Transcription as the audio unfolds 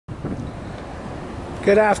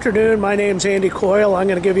Good afternoon, my name's Andy Coyle. I'm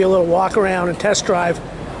going to give you a little walk around and test drive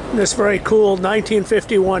this very cool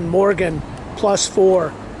 1951 Morgan Plus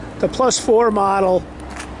 4. The Plus 4 model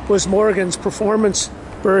was Morgan's performance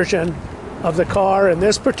version of the car, and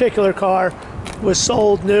this particular car was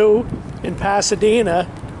sold new in Pasadena,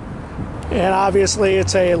 and obviously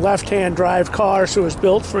it's a left-hand drive car, so it was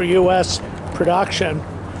built for US production.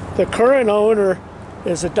 The current owner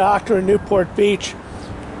is a doctor in Newport Beach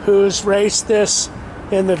who's raced this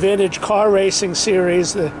in the vintage car racing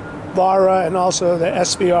series, the VARA and also the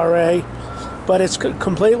SVRA, but it's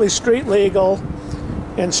completely street legal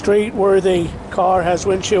and street worthy car. Has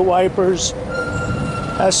windshield wipers,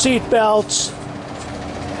 has seat belts,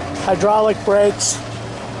 hydraulic brakes.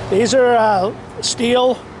 These are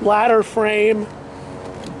steel ladder frame.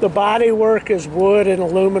 The body work is wood and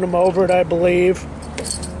aluminum over it, I believe.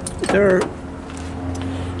 Their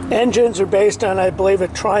engines are based on, I believe, a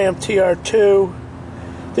Triumph TR2.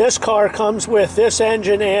 This car comes with this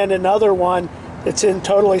engine and another one that's in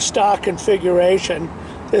totally stock configuration.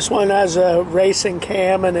 This one has a racing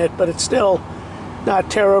cam in it, but it's still not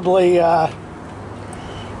terribly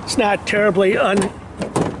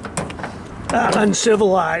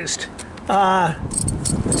uncivilized.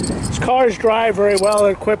 These cars drive very well.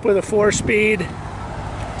 They're equipped with a 4-speed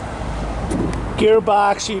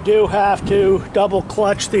gearbox. You do have to double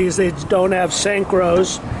clutch these. They don't have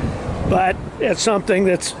synchros, but it's something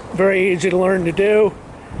that's very easy to learn to do.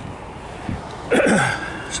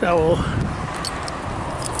 So we'll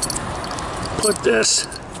put this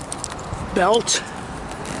belt.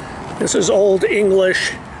 This is old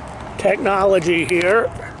English technology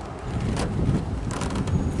here.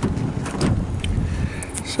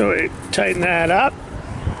 So we tighten that up.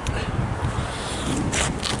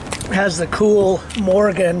 Has the cool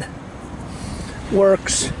Morgan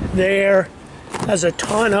works there. Has a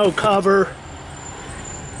tonneau cover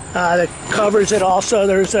that covers it also.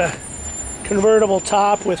 There's a convertible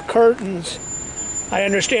top with curtains. I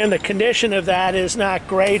understand the condition of that is not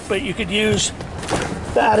great, but you could use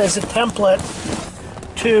that as a template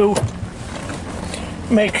to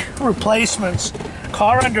make replacements.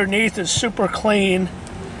 Car underneath is super clean.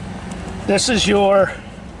 This is your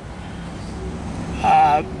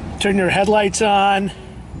turn your headlights on.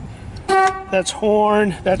 That's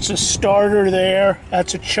horn. That's a starter there.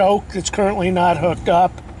 That's a choke that's currently not hooked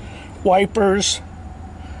up. Wipers.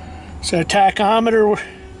 So tachometer,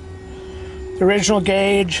 the original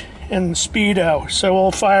gauge, and speedo. So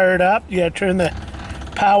we'll fire it up. You gotta turn the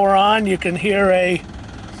power on. You can hear a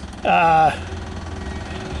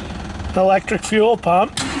electric fuel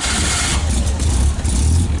pump.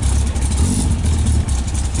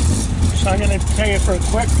 So I'm going to take it for a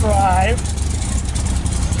quick drive.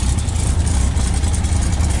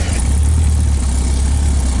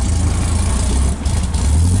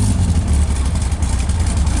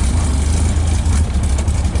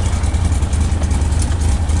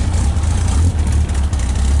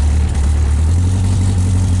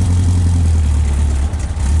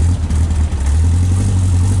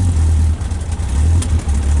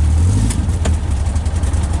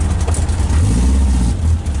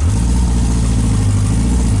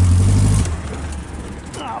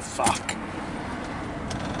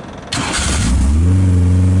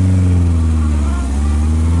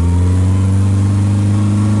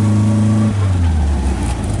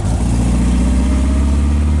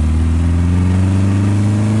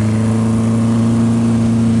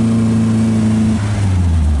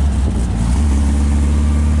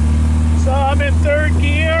 Third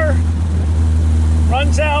gear,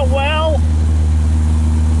 runs out well.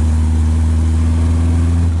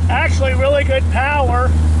 Actually, really good power.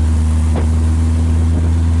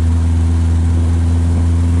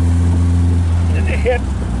 And it hit.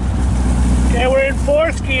 Okay, we're in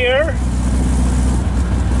fourth gear.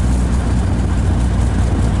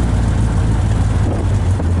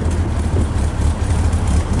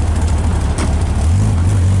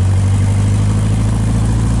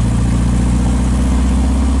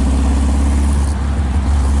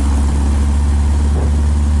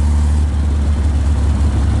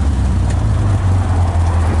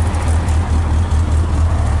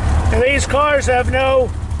 These cars have no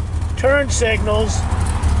turn signals.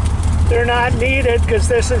 They're not needed because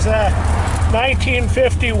this is a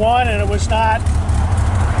 1951 and it was not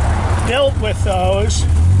built with those.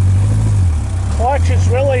 Clutch is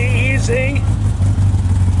really easy.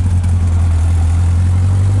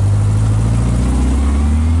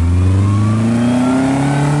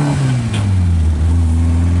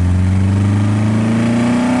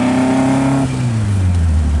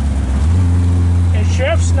 It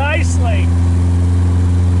shifts nicely.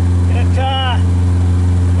 It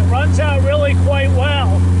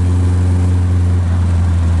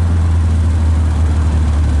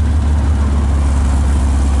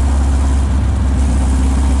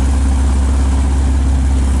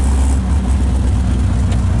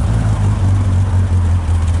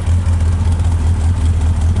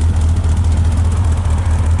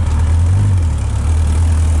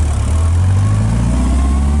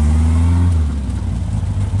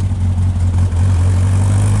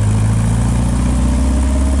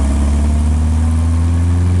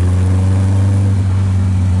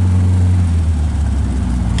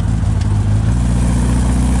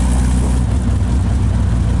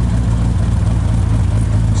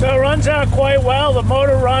runs out quite well. The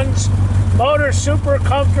motor's super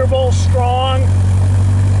comfortable, strong,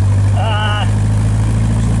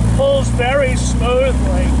 pulls very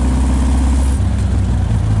smoothly.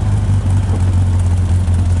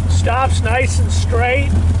 Stops nice and straight.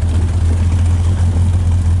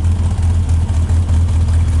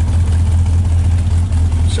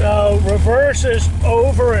 So reverses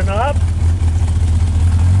over and up.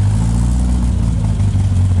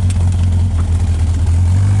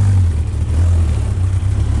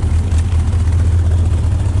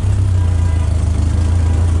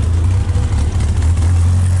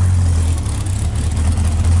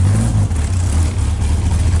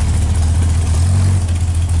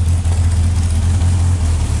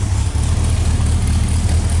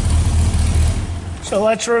 So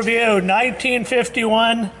let's review.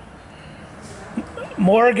 1951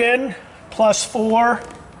 Morgan +4.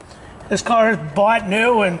 This car is bought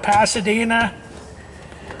new in Pasadena.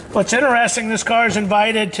 What's interesting, this car is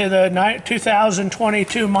invited to the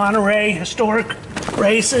 2022 Monterey Historic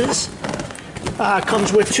Races.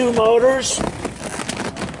 Comes with 2 motors,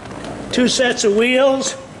 2 sets of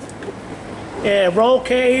wheels, a roll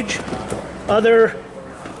cage, other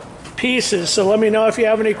pieces. So let me know if you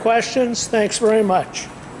have any questions. Thanks very much.